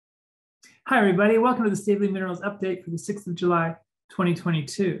Hi, everybody. Welcome to the Stavely Minerals update for the 6th of July,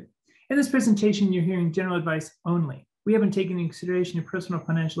 2022. In this presentation, you're hearing general advice only. We haven't taken into consideration your personal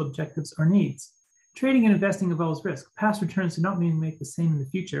financial objectives or needs. Trading and investing involves risk. Past returns do not mean make the same in the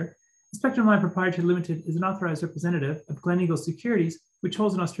future. Spectrum Line Proprietary Limited is an authorized representative of Gleneagle Securities, which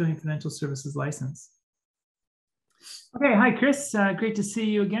holds an Australian financial services license. Okay, hi, Chris. Great to see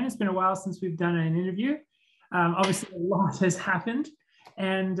you again. It's been a while since we've done an interview. Obviously, a lot has happened.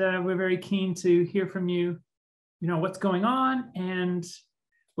 And we're very keen to hear from you, what's going on and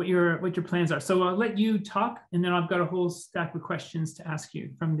what your plans are. So I'll let you talk, and then I've got a whole stack of questions to ask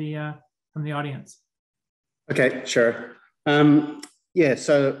you from the audience. Okay, sure.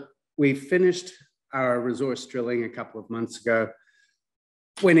 So we finished our resource drilling a couple of months ago,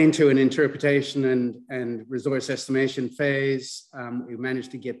 went into an interpretation and resource estimation phase. We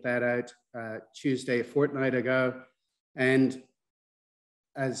managed to get that out Tuesday, a fortnight ago, and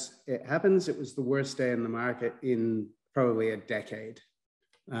as it happens, it was the worst day in the market in probably a decade.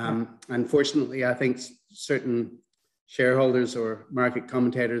 Unfortunately, I think certain shareholders or market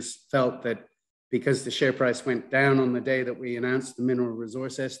commentators felt that because the share price went down on the day that we announced the mineral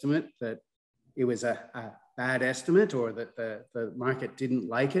resource estimate, that it was a bad estimate or that the market didn't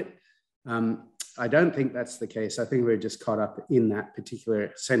like it. I don't think that's the case. I think we're just caught up in that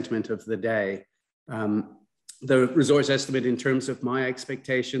particular sentiment of the day. The resource estimate in terms of my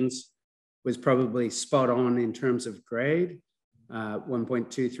expectations was probably spot on in terms of grade,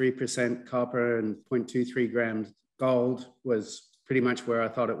 1.23% copper and 0.23 grams gold was pretty much where I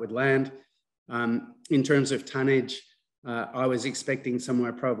thought it would land. In terms of tonnage, I was expecting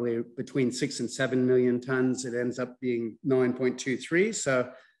somewhere probably between 6 and 7 million tons. It ends up being 9.23.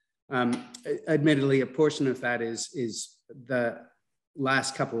 So admittedly, a portion of that is the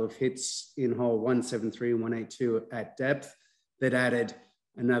last couple of hits in hole 173 and 182 at depth that added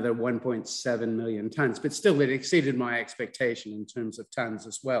another 1.7 million tons, but still it exceeded my expectation in terms of tons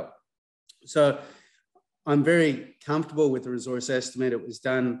as well. So I'm very comfortable with the resource estimate. It was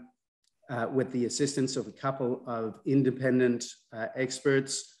done with the assistance of a couple of independent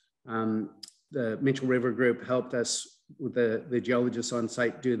experts. The Mitchell River Group helped us with the geologists on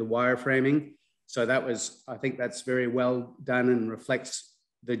site do the wireframing. So that was, I think that's very well done and reflects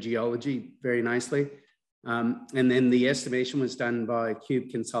the geology very nicely. And then the estimation was done by Cube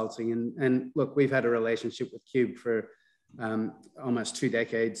Consulting. And look, we've had a relationship with Cube for almost 2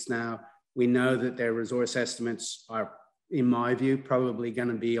 decades now. We know that their resource estimates are, in my view, probably going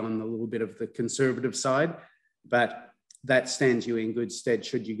to be on a little bit of the conservative side, but that stands you in good stead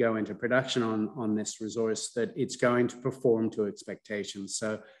should you go into production on this resource, that it's going to perform to expectations.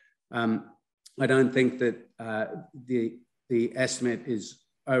 So I don't think that the estimate is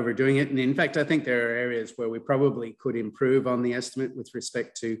overdoing it. And in fact, I think there are areas where we probably could improve on the estimate with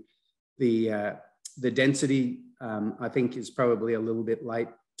respect to the density. I think is probably a little bit light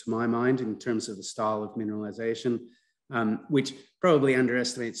to my mind in terms of the style of mineralization, which probably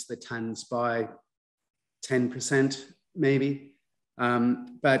underestimates the tons by 10% maybe.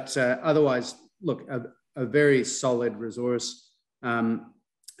 But otherwise, look, a very solid resource.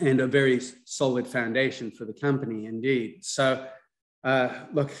 And a very solid foundation for the company, indeed. So,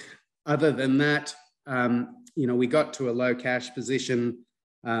 look, other than that, we got to a low cash position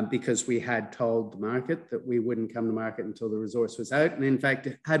because we had told the market that we wouldn't come to market until the resource was out. And in fact,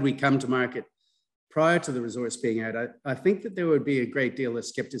 had we come to market prior to the resource being out, I think that there would be a great deal of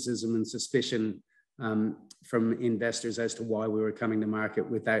skepticism and suspicion from investors as to why we were coming to market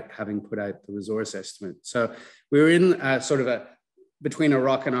without having put out the resource estimate. So we were in sort of between a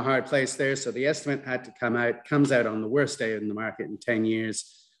rock and a hard place there. So the estimate had to come out, comes out on the worst day in the market in 10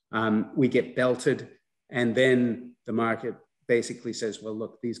 years. We get belted, and then the market basically says, well,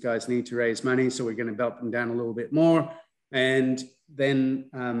 look, these guys need to raise money, so we're going to belt them down a little bit more. And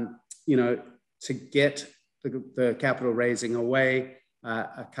then, to get the capital raising away,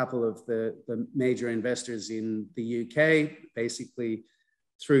 a couple of the major investors in the UK basically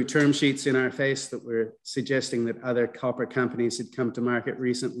through term sheets in our face that were suggesting that other copper companies had come to market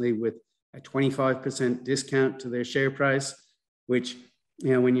recently with a 25% discount to their share price, which,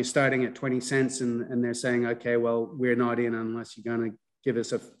 when you're starting at 20 cents and they're saying, okay, well, we're not in unless you're going to give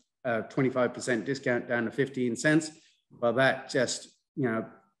us a 25% discount down to 15 cents. Well, that just,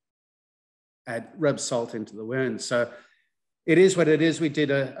 rubs salt into the wound. So it is what it is. We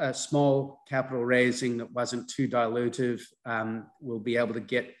did a small capital raising that wasn't too dilutive. We'll be able to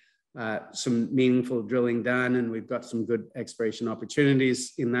get some meaningful drilling done, and we've got some good exploration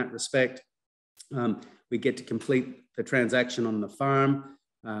opportunities in that respect. We get to complete the transaction on the farm.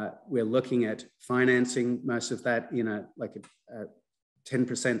 We're looking at financing most of that in a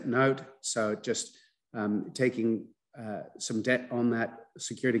 10% note. So just taking some debt on that,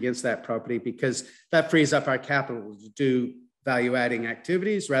 secured against that property, because that frees up our capital to do value-adding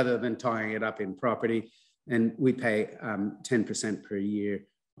activities rather than tying it up in property. And we pay 10% per year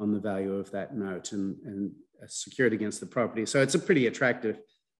on the value of that note and secured against the property. So it's a pretty attractive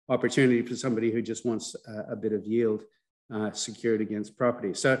opportunity for somebody who just wants a bit of yield secured against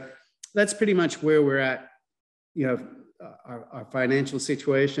property. So that's pretty much where we're at, our financial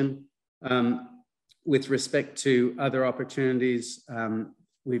situation. With respect to other opportunities,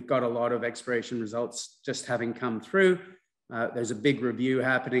 we've got a lot of exploration results just having come through. There's a big review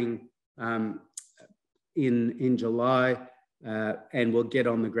happening in July, and we'll get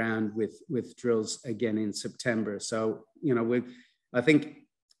on the ground with drills again in September. So, I think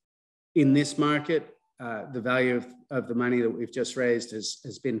in this market, the value of the money that we've just raised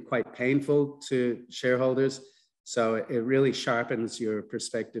has been quite painful to shareholders. So it really sharpens your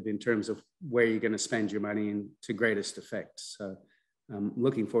perspective in terms of where you're going to spend your money in to greatest effect. So I'm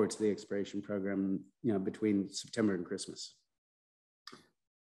looking forward to the exploration program, between September and Christmas.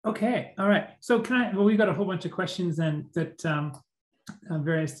 Okay, all right. So we've got a whole bunch of questions that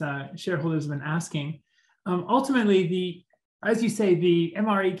various shareholders have been asking. Ultimately, as you say, the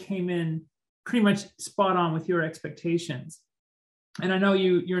MRE came in pretty much spot on with your expectations. And I know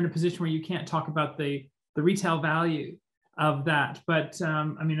you're in a position where you can't talk about the retail value of that, but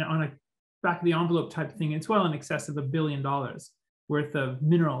I mean, on a back of the envelope type thing, it's well in excess of $1 billion worth of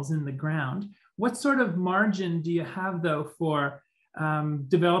minerals in the ground. What sort of margin do you have, though, for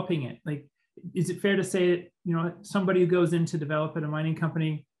developing it? Like, is it fair to say that, somebody who goes in to develop at a mining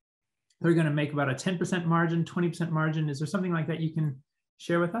company, they're going to make about a 10% margin, 20% margin? Is there something like that you can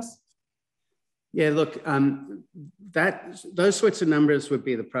share with us? Yeah, look, those sorts of numbers would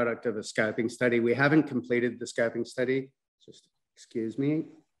be the product of a scoping study. We haven't completed the scoping study. Just excuse me,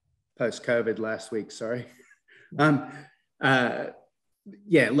 post-COVID last week, sorry.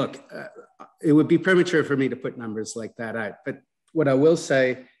 Yeah, look, it would be premature for me to put numbers like that out. But what I will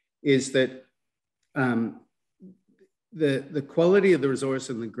say is that the quality of the resource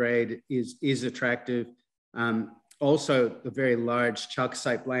and the grade is attractive. Also, the very large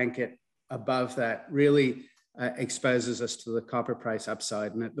chalcocite blanket above that really exposes us to the copper price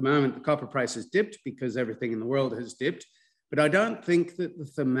upside. And at the moment, the copper price has dipped because everything in the world has dipped. But I don't think that the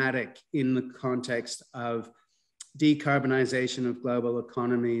thematic in the context of decarbonization of global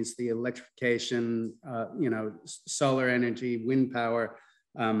economies, the electrification, solar energy, wind power,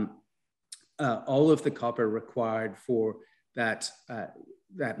 all of the copper required for that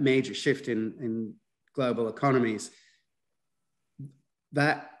major shift in global economies,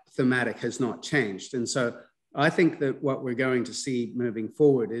 that thematic has not changed. And so I think that what we're going to see moving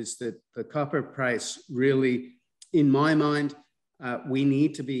forward is that the copper price really, in my mind, we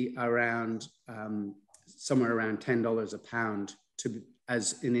need to be around somewhere around $10 a pound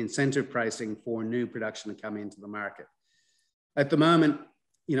as an incentive pricing for new production to come into the market. At the moment,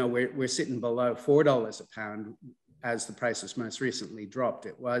 we're sitting below $4 a pound as the prices most recently dropped.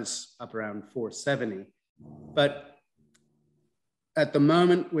 It was up around $4.70. But at the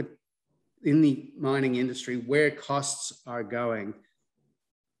moment, in the mining industry, where costs are going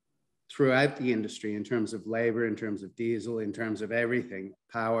throughout the industry in terms of labor, in terms of diesel, in terms of everything,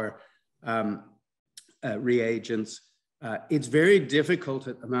 power, reagents, it's very difficult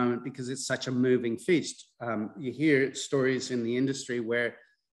at the moment because it's such a moving feast. You hear stories in the industry where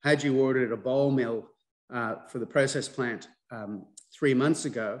had you ordered a ball mill for the process plant 3 months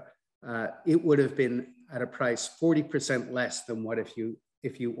ago, it would have been at a price 40% less than what if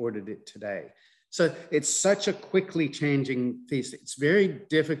you ordered it today. So it's such a quickly changing feast. It's very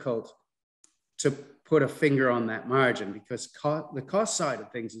difficult to put a finger on that margin because the cost side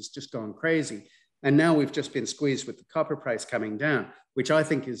of things is just gone crazy. And now we've just been squeezed with the copper price coming down, which I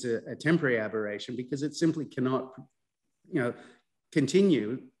think is a temporary aberration because it simply cannot,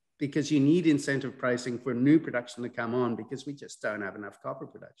 continue, because you need incentive pricing for new production to come on because we just don't have enough copper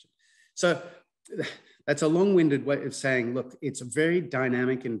production. So that's a long-winded way of saying, look, it's a very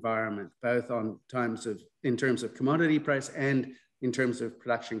dynamic environment, both in terms of commodity price and in terms of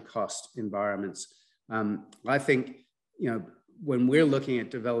production cost environments. I think, when we're looking at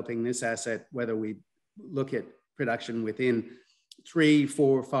developing this asset, whether we look at production within 3,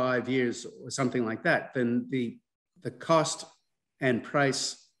 4, 5 years or something like that, then the cost and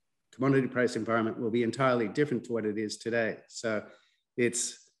commodity price environment will be entirely different to what it is today. So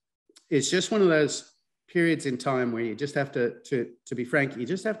it's just one of those periods in time where you just have to be frank, you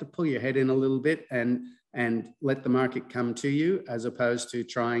just have to pull your head in a little bit and let the market come to you, as opposed to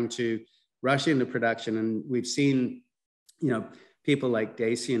trying to rush into production. And we've seen, people like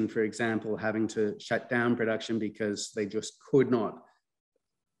Dacian, for example, having to shut down production because they just could not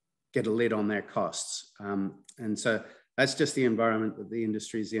get a lid on their costs. And so that's just the environment that the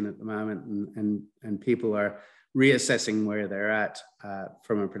industry is in at the moment, and people are reassessing where they're at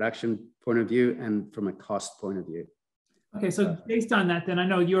from a production point of view and from a cost point of view. Okay, so based on that, then I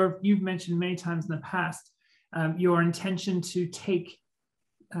know you've mentioned many times in the past your intention to take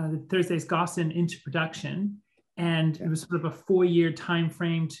the Thursday's Gossan into production, and it was sort of a 4-year time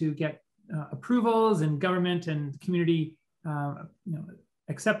frame to get approvals and government and community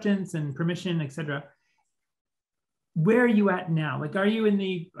acceptance and permission, etc. Where are you at now? Like, are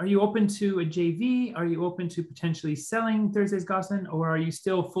you open to a JV? Are you open to potentially selling Thursday's Gossan, or are you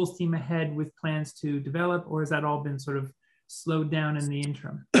still full steam ahead with plans to develop, or has that all been sort of slowed down in the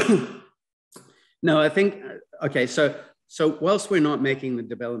interim? No, I think, okay, so whilst we're not making the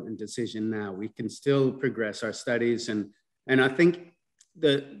development decision now, we can still progress our studies. And I think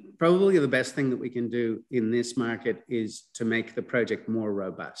probably the best thing that we can do in this market is to make the project more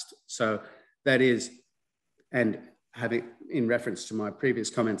robust. So that is, and having in reference to my previous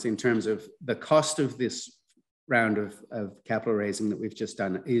comments in terms of the cost of this round of capital raising that we've just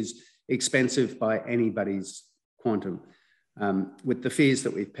done is expensive by anybody's quantum. With the fees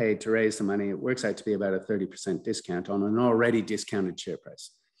that we've paid to raise the money, it works out to be about a 30% discount on an already discounted share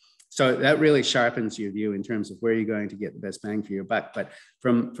price. So that really sharpens your view in terms of where you're going to get the best bang for your buck. But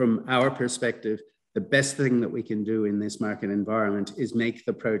from our perspective, the best thing that we can do in this market environment is make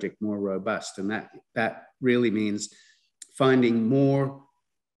the project more robust. And that really means finding more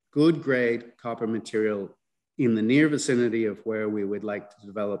good grade copper material in the near vicinity of where we would like to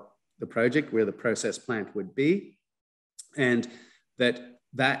develop the project, where the process plant would be. And that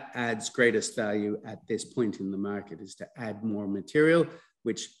adds greatest value at this point in the market, is to add more material,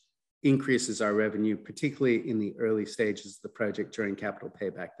 which increases our revenue, particularly in the early stages of the project during capital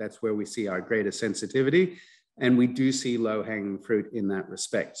payback. That's where we see our greatest sensitivity. And we do see low-hanging fruit in that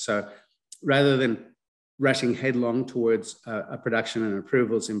respect. So rather than rushing headlong towards a production and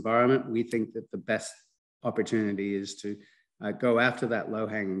approvals environment, we think that the best opportunity is to go after that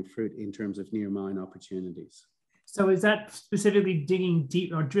low-hanging fruit in terms of near mine opportunities. So is that specifically digging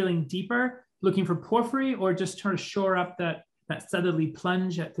deep or drilling deeper, looking for porphyry, or just trying to shore up that southerly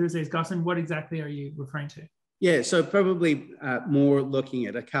plunge at Thursday's Gossan? What exactly are you referring to? Yeah, so probably more looking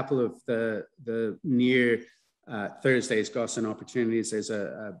at a couple of the near Thursday's Gossan opportunities. There's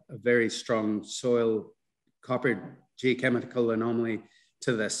a very strong soil copper geochemical anomaly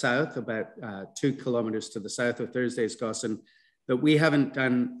to the south, about 2 kilometers to the south of Thursday's Gossan, that we haven't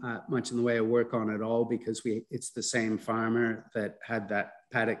done much in the way of work on at all, because it's the same farmer that had that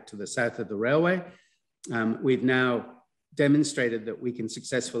paddock to the south of the railway. We've now demonstrated that we can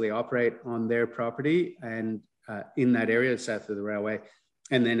successfully operate on their property and in that area south of the railway.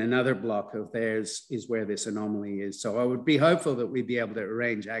 And then another block of theirs is where this anomaly is. So I would be hopeful that we'd be able to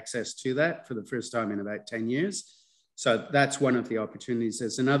arrange access to that for the first time in about 10 years. So that's one of the opportunities.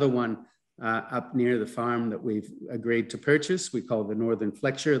 There's another one up near the farm that we've agreed to purchase. We call the Northern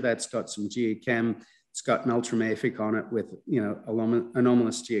Flexure. That's got some geochem. It's got an ultramafic on it with,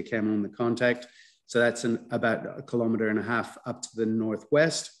 anomalous geochem on the contact. So that's about 1.5 kilometers up to the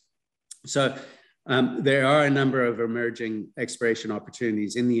northwest. So there are a number of emerging exploration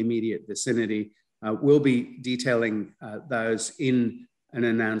opportunities in the immediate vicinity. We'll be detailing those in an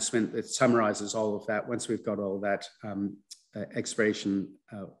announcement that summarizes all of that once we've got all that exploration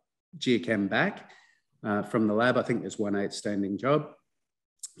geochem back from the lab. I think there's one outstanding job.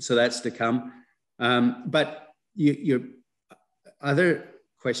 So that's to come. But your other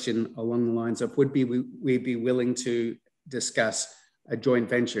question along the lines of would we be willing to discuss a joint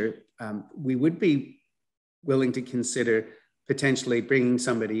venture? We would be willing to consider potentially bringing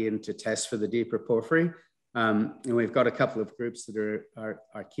somebody in to test for the deeper porphyry. And we've got a couple of groups that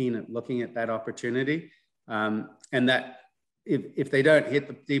are keen at looking at that opportunity. And that if they don't hit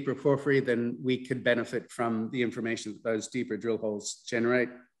the deeper porphyry, then we could benefit from the information that those deeper drill holes generate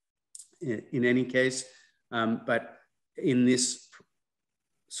in any case. But in this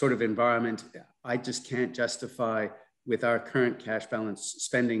sort of environment, I just can't justify, with our current cash balance,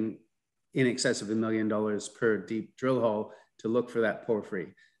 spending in excess of $1 million per deep drill hole to look for that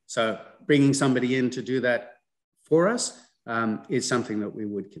porphyry. So bringing somebody in to do that for us is something that we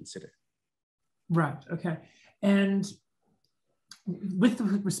would consider. Right, okay. And with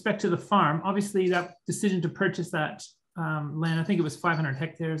respect to the farm, obviously that decision to purchase that land, I think it was 500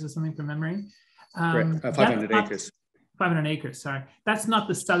 hectares or something from memory. Correct, 500 acres. 500 acres, sorry. That's not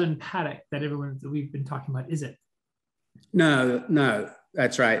the southern paddock that we've been talking about, is it? No,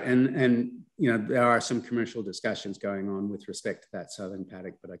 that's right. And there are some commercial discussions going on with respect to that southern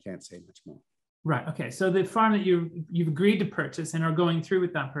paddock, but I can't say much more. Right. Okay. So the farm that you've agreed to purchase and are going through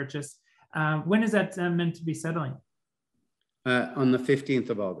with that purchase, when is that meant to be settling? On the 15th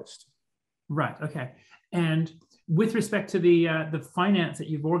of August. Right. Okay. And with respect to the finance that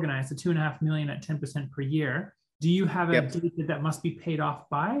you've organized, the $2.5 million at 10% per year, do you have a date that must be paid off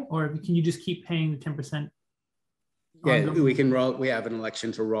by, or can you just keep paying the 10%? Yeah, we can roll. We have an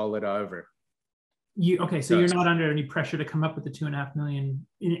election to roll it over. So you're not under any pressure to come up with the $2.5 million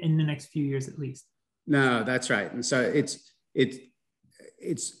in the next few years at least. No, that's right. And so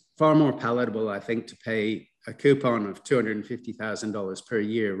it's far more palatable, I think, to pay a coupon of $250,000 per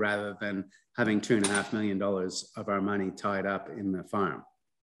year rather than having $2.5 million of our money tied up in the farm.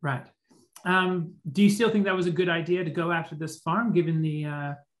 Right. Do you still think that was a good idea to go after this farm, given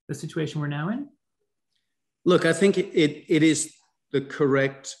the situation we're now in? Look, I think it is the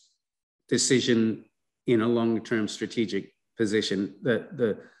correct decision in a long-term strategic position.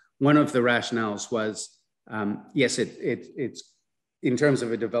 One of the rationales was, yes, it's in terms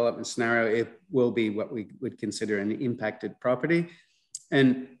of a development scenario, it will be what we would consider an impacted property.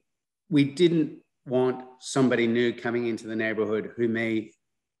 And we didn't want somebody new coming into the neighborhood who may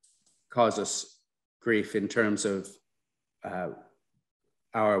cause us grief in terms of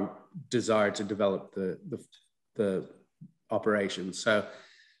our desire to develop the operation. So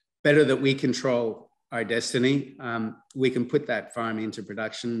better that we control our destiny. We can put that farm into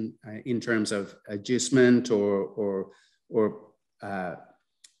production in terms of adjustment or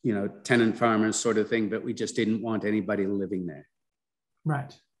tenant farmers sort of thing, but we just didn't want anybody living there.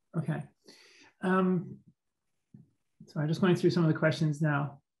 Right. Okay. So I'm just going through some of the questions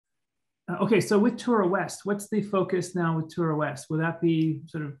now. Okay, so with Toura West, what's the focus now with Toura West? Will that be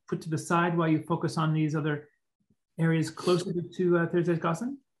sort of put to the side while you focus on these other areas closer to Thursday's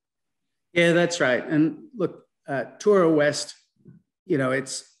Gossan? Yeah, that's right. And look, Toura West,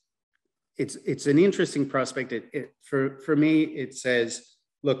 it's an interesting prospect. For me, it says,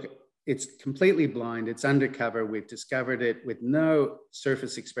 look, it's completely blind. It's undercover. We've discovered it with no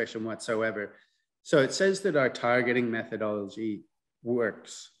surface expression whatsoever. So it says that our targeting methodology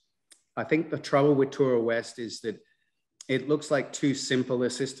works. I think the trouble with Toura West is that it looks like too simple a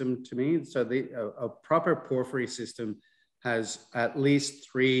system to me. So a proper porphyry system has at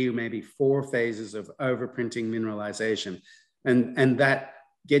least 3, maybe 4 phases of overprinting mineralization. And that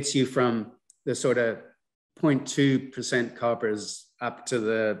gets you from the sort of 0.2% coppers up to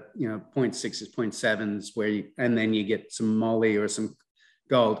the 0.6s, 0.7s, and then you get some moly or some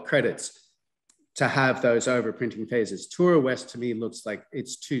gold credits to have those overprinting phases. Toura West to me looks like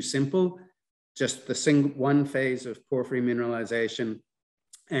it's too simple, just the one phase of porphyry mineralization.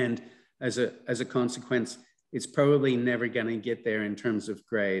 And as a consequence, it's probably never going to get there in terms of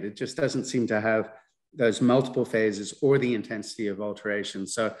grade. It just doesn't seem to have those multiple phases or the intensity of alteration.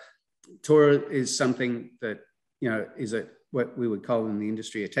 So Toura is something that, is what we would call in the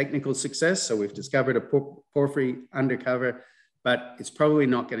industry a technical success. So we've discovered a porphyry undercover, but it's probably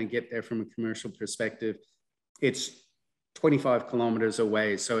not going to get there from a commercial perspective. It's 25 kilometers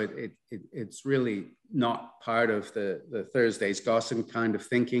away. So it's really not part of the Thursday's Gossan kind of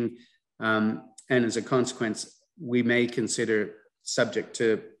thinking. And as a consequence, we may consider, subject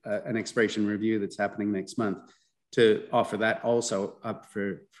to an exploration review that's happening next month, to offer that also up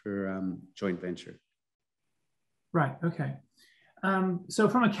for joint venture. Right, okay. So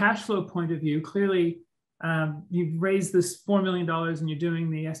from a cash flow point of view, clearly you've raised this $4 million and you're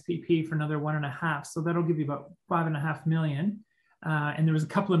doing the SPP for another 1.5. So that'll give you about $5.5 million. And there was a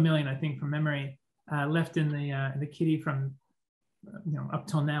couple of million, I think, from memory, left in the kitty from up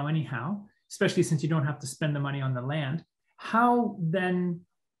till now anyhow, especially since you don't have to spend the money on the land. How then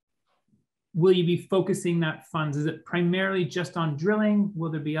will you be focusing that funds? Is it primarily just on drilling?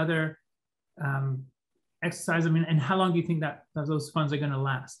 Will there be other exercise? And how long do you think that those funds are going to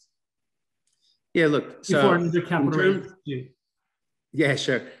last? Yeah, look, so before another capital raise. Yeah,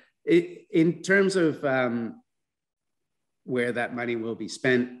 sure. In terms of where that money will be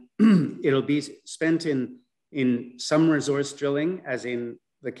spent, it'll be spent in some resource drilling, as in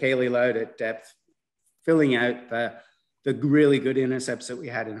the Cayley lode at depth, filling out the really good intercepts that we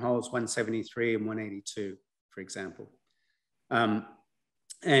had in holes 173 and 182, for example.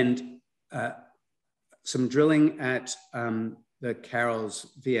 And some drilling at the Carroll's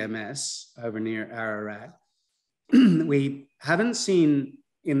VMS over near Ararat. We haven't seen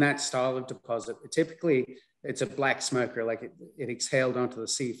in that style of deposit, typically it's a black smoker, like it exhaled onto the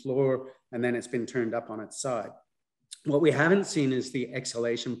sea floor and then it's been turned up on its side. What we haven't seen is the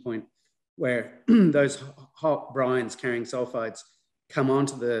exhalation point where those hot brines carrying sulfides come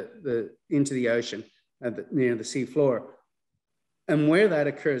onto into the ocean near the sea floor. And where that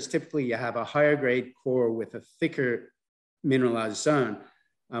occurs, typically you have a higher grade core with a thicker mineralized zone.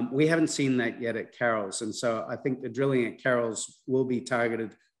 We haven't seen that yet at Carroll's. And so I think the drilling at Carroll's will be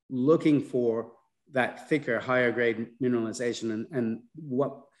targeted looking for that thicker, higher grade mineralization. And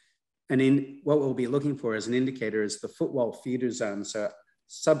what we'll be looking for as an indicator is the footwall feeder zone. So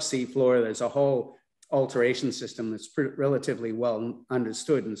subsea floor, there's a whole alteration system that's relatively well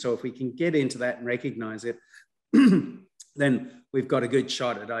understood. And so if we can get into that and recognize it, then we've got a good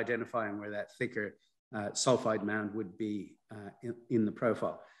shot at identifying where that thicker sulfide mound would be in the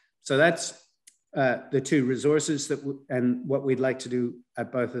profile. So that's the two resources and what we'd like to do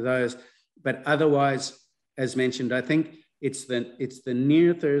at both of those. But otherwise, as mentioned, I think it's the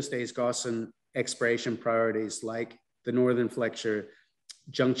near Thursday's Gossan exploration priorities like the Northern Flexure,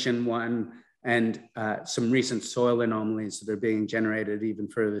 Junction 1, and some recent soil anomalies that are being generated even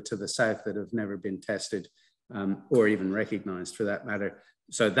further to the south that have never been tested or even recognized for that matter.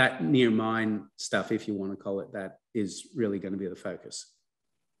 So that near mine stuff, if you want to call it that, is really going to be the focus.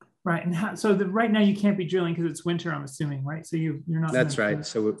 Right. And right now you can't be drilling because it's winter, I'm assuming, right? So you're not. That's right.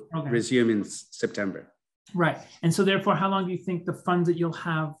 So we'll resume in September. Right. And so therefore, how long do you think the funds that you'll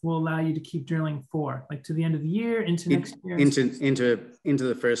have will allow you to keep drilling for? Like to the end of the year, into next year? Into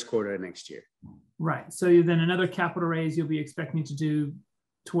the first quarter of next year. Right. So then another capital raise you'll be expecting to do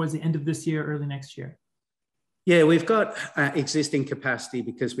towards the end of this year, early next year. Yeah, we've got existing capacity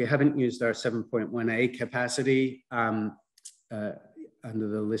because we haven't used our 7.1A capacity under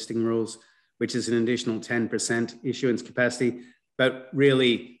the listing rules, which is an additional 10% issuance capacity. But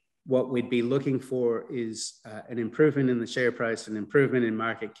really, what we'd be looking for is an improvement in the share price, an improvement in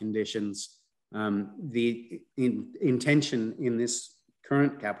market conditions. The intention in this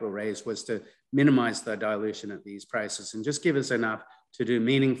current capital raise was to minimize the dilution at these prices and just give us enough to do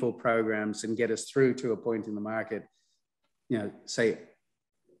meaningful programs and get us through to a point in the market, say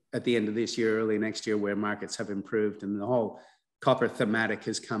at the end of this year, early next year, where markets have improved and the whole copper thematic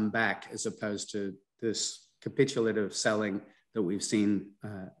has come back as opposed to this capitulative selling that we've seen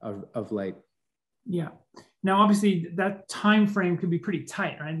of late. Yeah. Now, obviously, that time frame could be pretty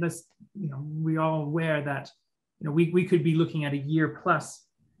tight, right? That's, we all aware that, we could be looking at a year plus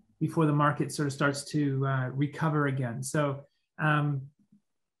before the market sort of starts to recover again. So,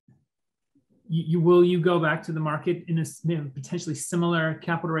 will you go back to the market in a potentially similar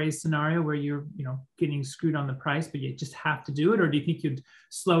capital raise scenario where you're getting screwed on the price, but you just have to do it, or do you think you'd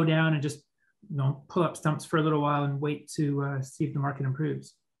slow down and just pull up stumps for a little while and wait to see if the market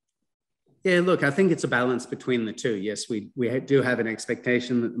improves? Yeah, look, I think it's a balance between the two. Yes, we do have an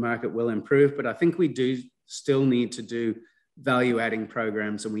expectation that the market will improve, but I think we do still need to do value-adding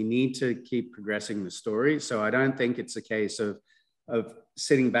programs, and we need to keep progressing the story. So I don't think it's a case of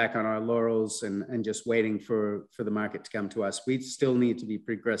sitting back on our laurels and just waiting for the market to come to us. We still need to be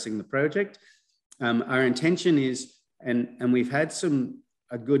progressing the project. Our intention is, and we've had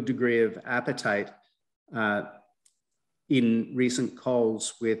a good degree of appetite in recent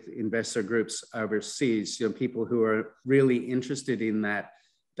calls with investor groups overseas, people who are really interested in that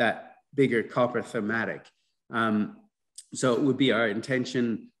bigger copper thematic. So it would be our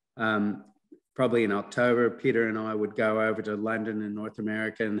intention, probably in October, Peter and I would go over to London and North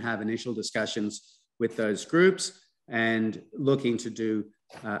America and have initial discussions with those groups and looking to do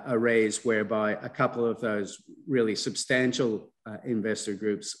a raise whereby a couple of those really substantial investor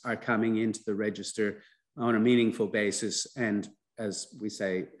groups are coming into the register on a meaningful basis. And as we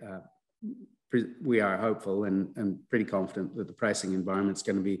say, we are hopeful and pretty confident that the pricing environment is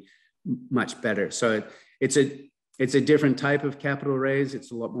going to be much better. So it's a different type of capital raise.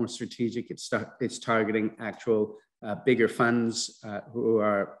 It's a lot more strategic. It's targeting actual bigger funds who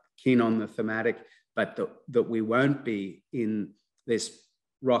are keen on the thematic, but that we won't be in this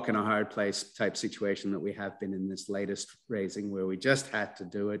rock and a hard place type situation that we have been in this latest raising, where we just had to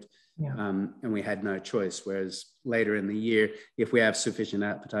do it. Yeah. And we had no choice. Whereas later in the year, if we have sufficient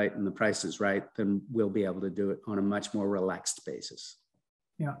appetite and the price is right, then we'll be able to do it on a much more relaxed basis.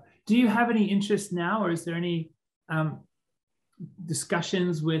 Yeah. Do you have any interest now, or is there any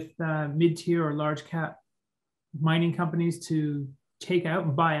discussions with mid-tier or large cap mining companies to take out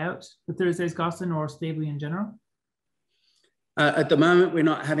and buy out the Thursday's Gossan or Stavely in general? At the moment, we're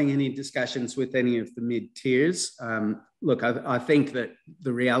not having any discussions with any of the mid-tiers. Look, I think that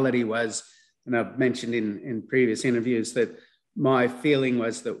the reality was, and I've mentioned in previous interviews, that my feeling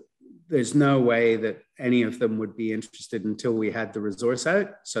was that there's no way that any of them would be interested until we had the resource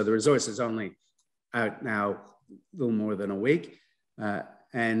out. So the resource is only out now a little more than a week. So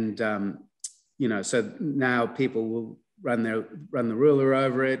now people run the ruler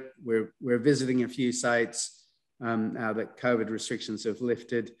over it. We're visiting a few sites now that COVID restrictions have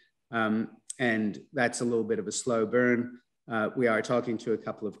lifted, and that's a little bit of a slow burn. We are talking to a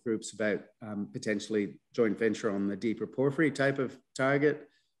couple of groups about potentially joint venture on the deeper porphyry type of target.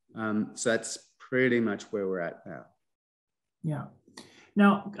 So that's pretty much where we're at now. Yeah.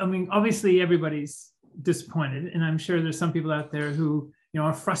 Now, I mean, obviously everybody's disappointed, and I'm sure there's some people out there who,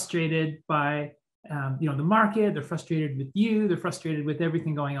 are frustrated by, the market. They're frustrated with you. They're frustrated with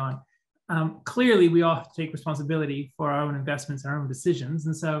everything going on. Clearly, we all have to take responsibility for our own investments and our own decisions.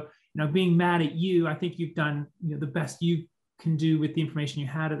 And so, being mad at you, I think you've done the best you can do with the information you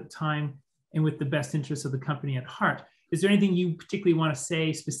had at the time and with the best interests of the company at heart. Is there anything you particularly want to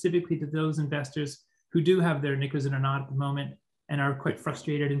say specifically to those investors who do have their knickers in a knot at the moment and are quite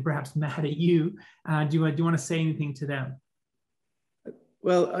frustrated and perhaps mad at you? Do you want to say anything to them?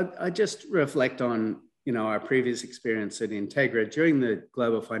 Well, I just reflect on our previous experience at Integra. During the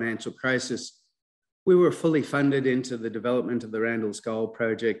global financial crisis, we were fully funded into the development of the Randall's Gold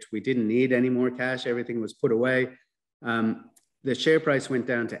project. We didn't need any more cash. Everything was put away. The share price went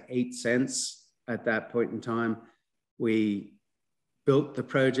down to 8 cents at that point in time. We built the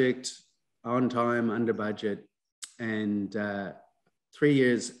project on time, under budget. And 3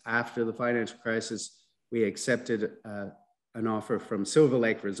 years after the financial crisis, we accepted an offer from Silver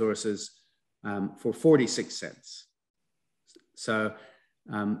Lake Resources for 46 cents. So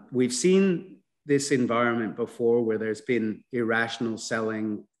we've seen this environment before where there's been irrational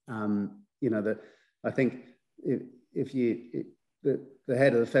selling. I think the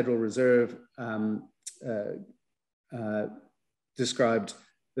head of the Federal Reserve described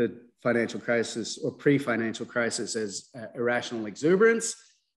the financial crisis or pre-financial crisis as irrational exuberance,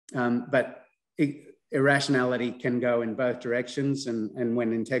 but irrationality can go in both directions. And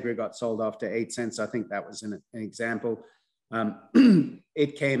when Integra got sold off to 8 cents, I think that was an example.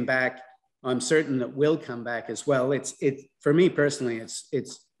 It came back. I'm certain that will come back as well. It's for me personally,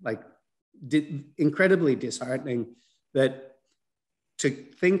 it's like incredibly disheartening that to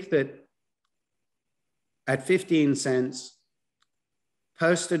think that at 15 cents,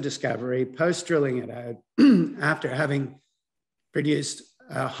 post a discovery, post drilling it out, after having produced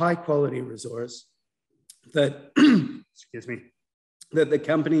a high quality resource, that, excuse me, that the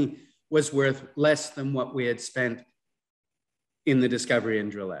company was worth less than what we had spent in the discovery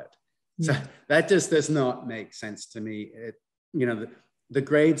and drill out. So that just does not make sense to me. The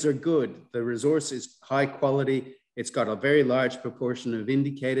grades are good. The resource is high quality. It's got a very large proportion of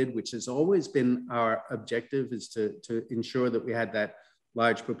indicated, which has always been our objective, is to ensure that we had that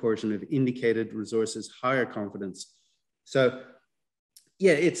large proportion of indicated resources, higher confidence. So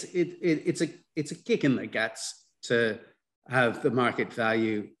yeah, it's a kick in the guts to have the market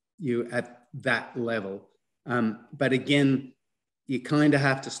value you at that level. But again, you kind of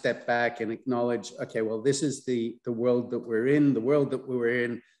have to step back and acknowledge, okay, well, this is the world that we're in. The world that we were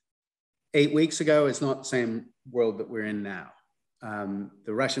in 8 weeks ago is not the same world that we're in now.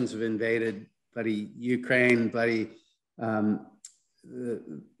 The Russians have invaded bloody Ukraine, bloody the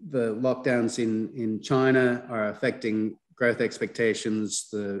lockdowns in China are affecting growth expectations.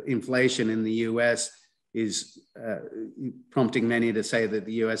 The inflation in the US is prompting many to say that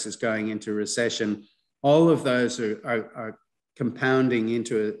the US is going into recession. All of those are compounding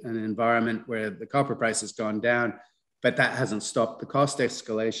into an environment where the copper price has gone down, but that hasn't stopped the cost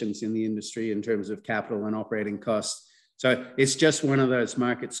escalations in the industry in terms of capital and operating costs. So it's just one of those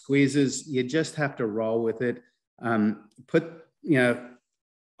market squeezes. You just have to roll with it.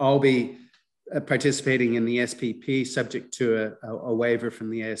 I'll be participating in the SPP subject to a waiver from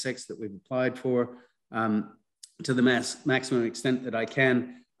the ASX that we've applied for to the maximum extent that I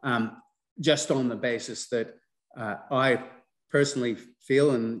can, just on the basis that I personally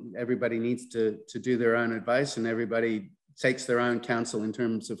feel, and everybody needs to do their own advice and everybody takes their own counsel in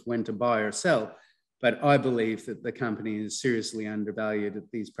terms of when to buy or sell. But I believe that the company is seriously undervalued at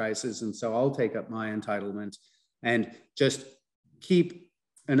these prices. And so I'll take up my entitlement and just keep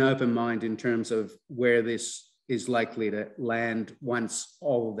an open mind in terms of where this is likely to land once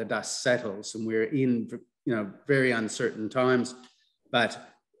all the dust settles. And we're in, very uncertain times, but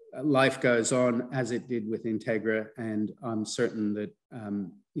life goes on as it did with Integra. And I'm certain that,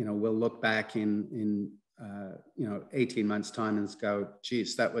 we'll look back in 18 months time and go,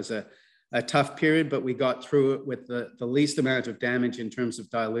 geez, that was a tough period, but we got through it with the least amount of damage in terms of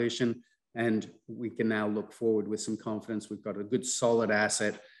dilution. And we can now look forward with some confidence. We've got a good solid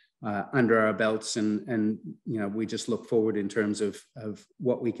asset under our belts, and we just look forward in terms of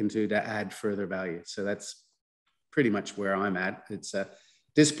what we can do to add further value. So that's pretty much where I'm at. It's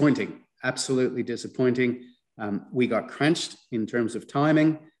disappointing, absolutely disappointing. We got crunched in terms of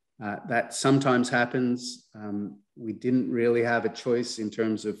timing. That sometimes happens. We didn't really have a choice in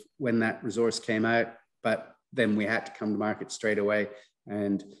terms of when that resource came out, but then we had to come to market straight away,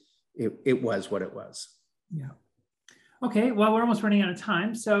 and it was what it was. Yeah. Okay, well, we're almost running out of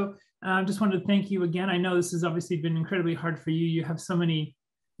time. So just wanted to thank you again. I know this has obviously been incredibly hard for you. You have so many,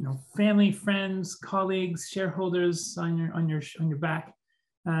 family, friends, colleagues, shareholders on your back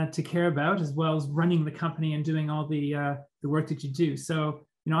to care about, as well as running the company and doing all the work that you do. So,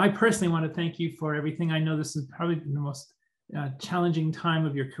 I personally want to thank you for everything. I know this is probably the most challenging time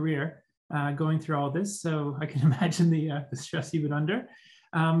of your career, going through all this. So I can imagine the stress you've been under.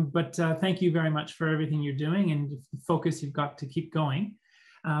 But thank you very much for everything you're doing and the focus you've got to keep going.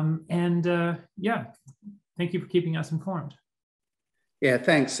 Yeah, thank you for keeping us informed. Yeah,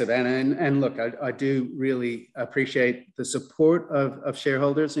 thanks, Savannah. And look, I do really appreciate the support of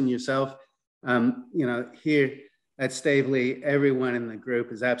shareholders and yourself. Here at Stavely, everyone in the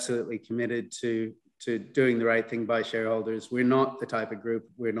group is absolutely committed to doing the right thing by shareholders. We're not the type of group,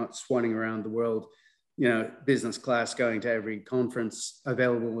 we're not swanning around the world, business class, going to every conference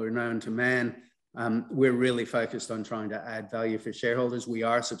available or known to man. We're really focused on trying to add value for shareholders. We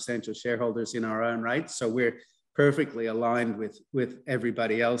are substantial shareholders in our own right, so we're perfectly aligned with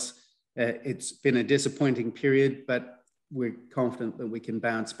everybody else. It's been a disappointing period, but we're confident that we can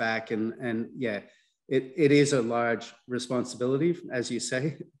bounce back. And yeah, it is a large responsibility, as you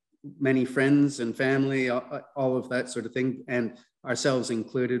say. Many friends and family, all of that sort of thing, and ourselves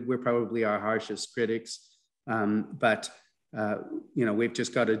included. We're probably our harshest critics, but we've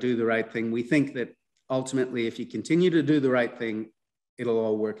just got to do the right thing. We think that ultimately, if you continue to do the right thing, it'll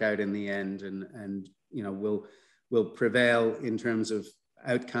all work out in the end, and we'll prevail in terms of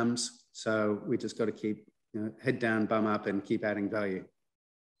outcomes. So we just got to keep head down, bum up, and keep adding value.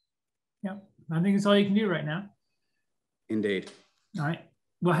 Yeah, I think it's all you can do right now. Indeed. All right.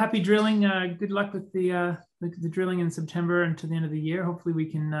 Well, happy drilling. Good luck with the drilling in September and to the end of the year. Hopefully, we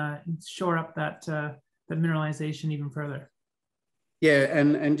can shore up that mineralization even further. Yeah,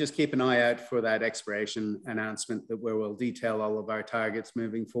 and just keep an eye out for that exploration announcement where we'll detail all of our targets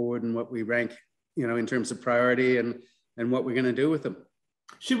moving forward and what we rank, in terms of priority and what we're going to do with them.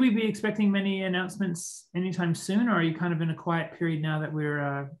 Should we be expecting many announcements anytime soon, or are you kind of in a quiet period now that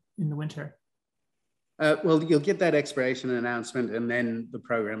we're in the winter? Well, you'll get that exploration announcement, and then the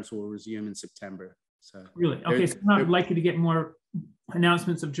programs will resume in September. So really, okay, so we're not likely to get more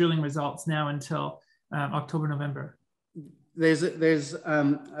announcements of drilling results now until October, November. There's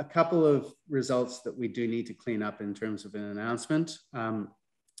a couple of results that we do need to clean up in terms of an announcement.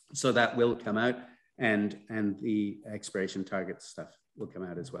 So that will come out, and the exploration target stuff will come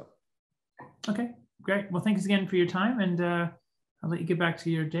out as well. Okay, great. Well, thanks again for your time, and I'll let you get back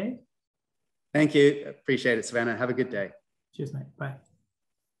to your day. Thank you. Appreciate it, Savannah. Have a good day. Cheers, mate. Bye.